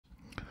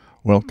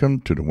Welcome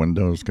to the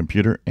Windows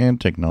Computer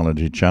and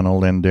Technology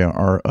channel, and there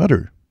are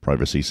other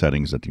privacy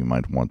settings that you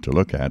might want to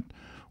look at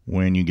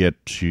when you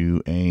get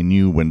to a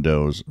new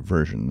Windows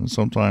version.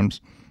 Sometimes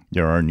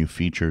there are new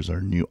features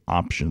or new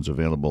options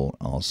available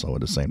also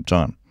at the same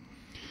time.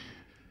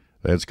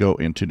 Let's go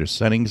into the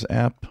Settings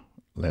app.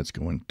 Let's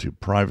go into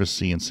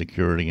Privacy and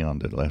Security on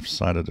the left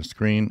side of the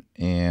screen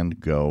and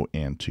go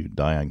into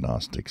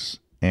Diagnostics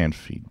and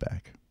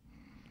Feedback.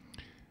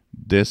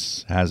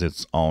 This has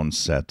its own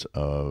set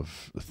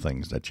of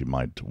things that you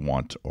might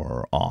want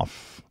or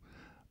off.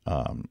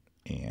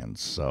 And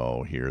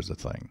so here's the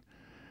thing.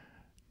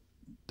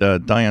 The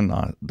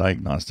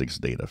diagnostics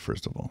data,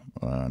 first of all.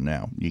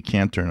 Now, you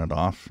can't turn it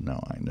off.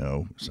 Now, I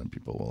know some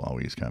people will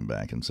always come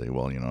back and say,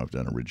 well, I've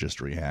done a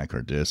registry hack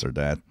or this or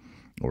that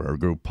or a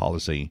group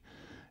policy.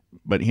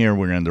 But here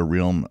we're in the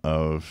realm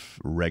of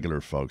regular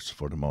folks,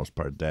 for the most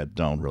part, that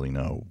don't really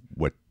know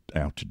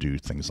how to do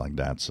things like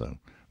that. So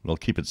we'll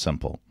keep it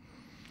simple.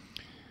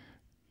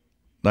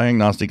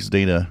 Diagnostics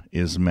data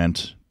is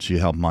meant to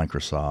help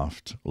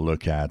Microsoft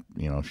look at,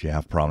 if you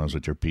have problems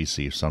with your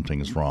PC, if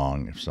something is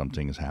wrong, if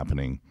something is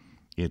happening,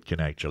 it can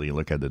actually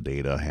look at the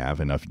data,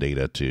 have enough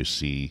data to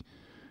see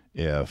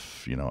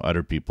if,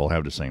 other people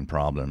have the same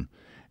problem,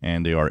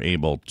 and they are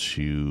able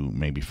to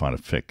maybe find a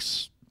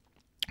fix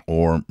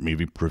or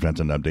maybe prevent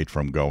an update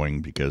from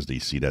going because they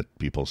see that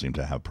people seem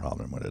to have a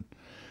problem with it.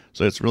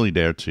 So it's really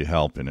there to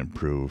help and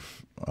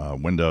improve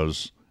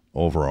Windows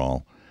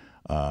overall.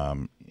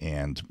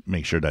 And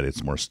make sure that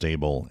it's more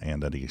stable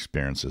and that the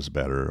experience is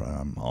better.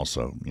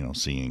 Also,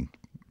 seeing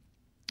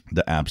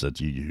the apps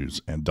that you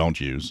use and don't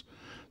use,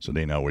 so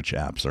they know which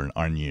apps are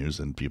unused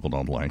and people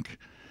don't like,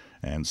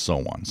 and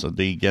so on. So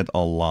they get a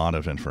lot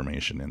of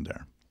information in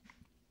there.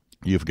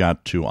 You've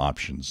got two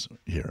options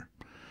here.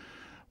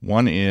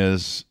 One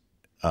is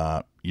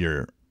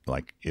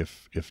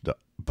if the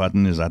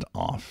button is at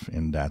off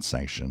in that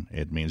section,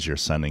 it means you're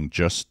sending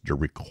just the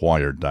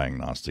required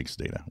diagnostics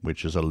data,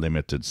 which is a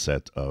limited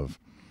set of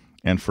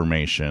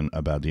information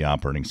about the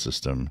operating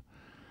system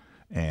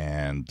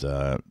and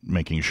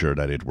making sure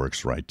that it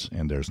works right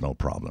and there's no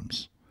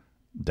problems.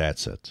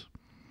 That's it.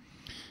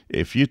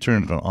 If you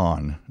turn it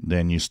on,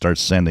 then you start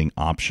sending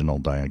optional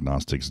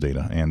diagnostics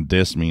data, and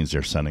this means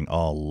you're sending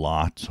a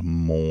lot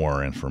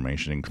more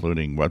information,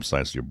 including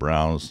websites you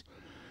browse.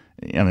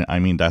 And I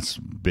mean, that's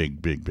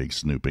big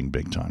snooping,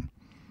 big time.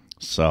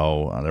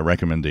 So the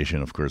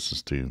recommendation, of course,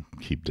 is to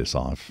keep this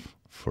off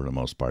for the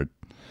most part.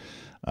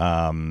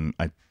 I'm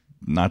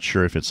not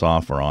sure if it's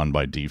off or on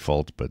by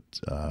default, but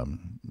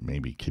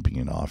maybe keeping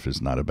it off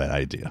is not a bad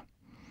idea.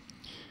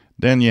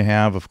 Then you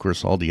have, of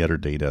course, all the other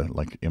data,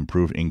 like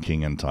improved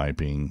inking and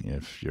typing.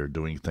 If you're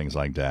doing things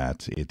like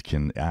that, it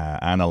can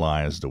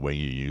analyze the way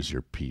you use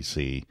your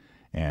PC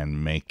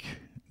and make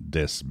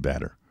this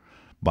better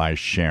by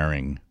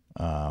sharing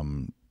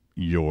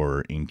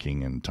your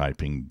inking and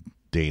typing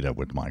data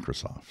with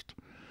Microsoft.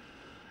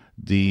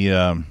 The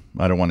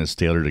other one is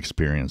tailored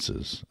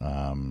experiences.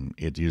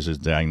 It uses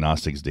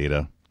diagnostics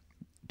data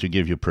to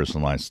give you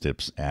personalized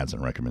tips, ads,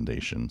 and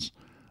recommendations.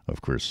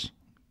 Of course,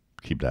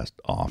 keep that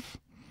off.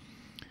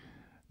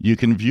 You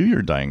can view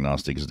your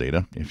diagnostics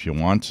data if you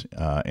want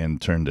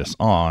and turn this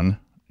on.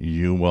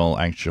 You will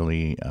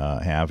actually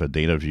have a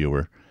data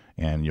viewer,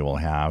 and you will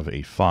have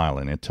a file,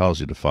 and it tells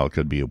you the file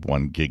could be a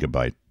 1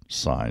 gigabyte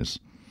size.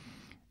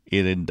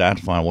 That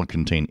file will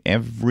contain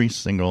every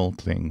single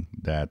thing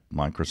that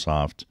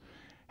Microsoft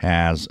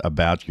has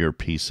about your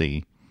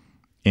PC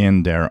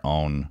in their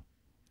own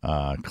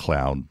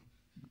cloud,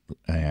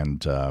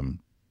 and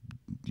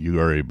you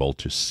are able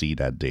to see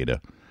that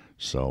data.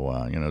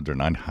 So, they're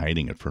not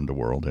hiding it from the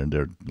world, and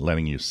they're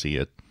letting you see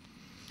it.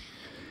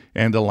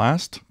 And the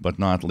last but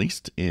not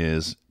least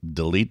is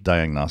delete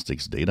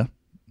diagnostics data.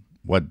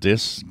 What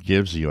this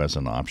gives you as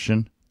an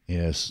option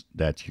is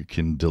that you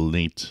can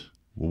delete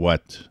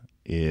what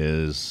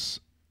is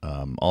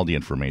all the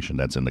information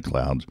that's in the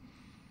cloud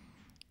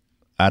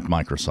at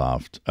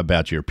Microsoft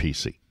about your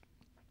PC.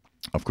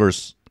 Of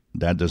course,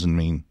 that doesn't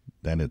mean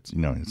that it's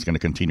going to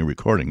continue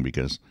recording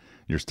because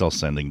you're still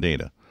sending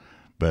data.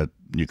 But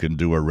you can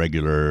do a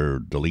regular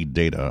delete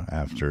data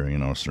after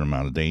a certain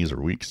amount of days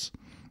or weeks,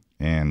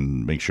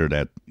 and make sure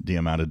that the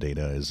amount of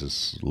data is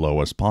as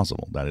low as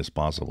possible. That is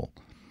possible.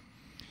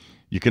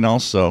 You can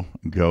also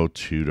go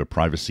to the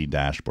privacy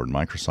dashboard.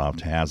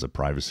 Microsoft has a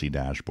privacy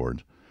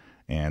dashboard,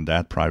 and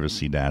that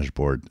privacy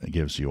dashboard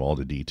gives you all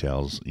the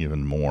details,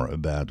 even more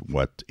about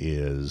what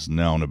is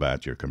known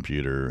about your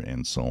computer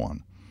and so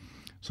on.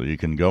 So you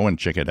can go and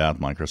check it out.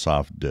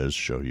 Microsoft does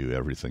show you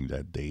everything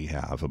that they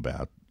have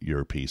about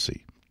your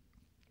PC.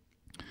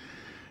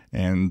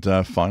 And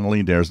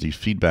finally, there's the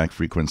feedback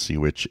frequency,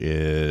 which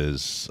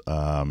is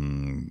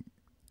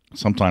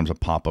sometimes a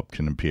pop-up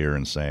can appear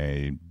and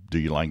say, do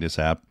you like this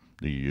app?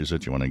 Do you use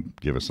it? You want to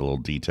give us a little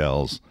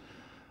details?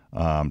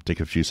 Take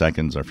a few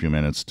seconds or a few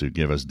minutes to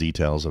give us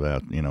details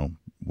about,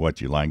 what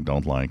you like,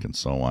 don't like, and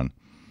so on.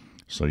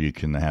 So you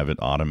can have it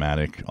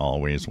automatic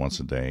always, once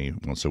a day,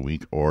 once a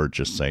week, or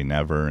just say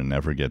never and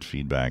never get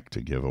feedback to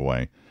give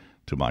away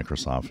to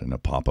Microsoft and a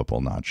pop-up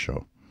will not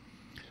show.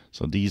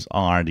 So these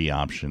are the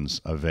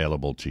options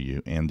available to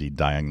you in the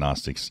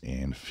diagnostics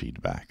and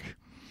feedback.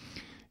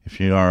 If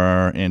you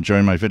are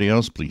enjoying my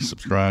videos, please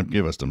subscribe,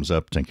 give us thumbs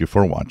up. Thank you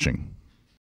for watching.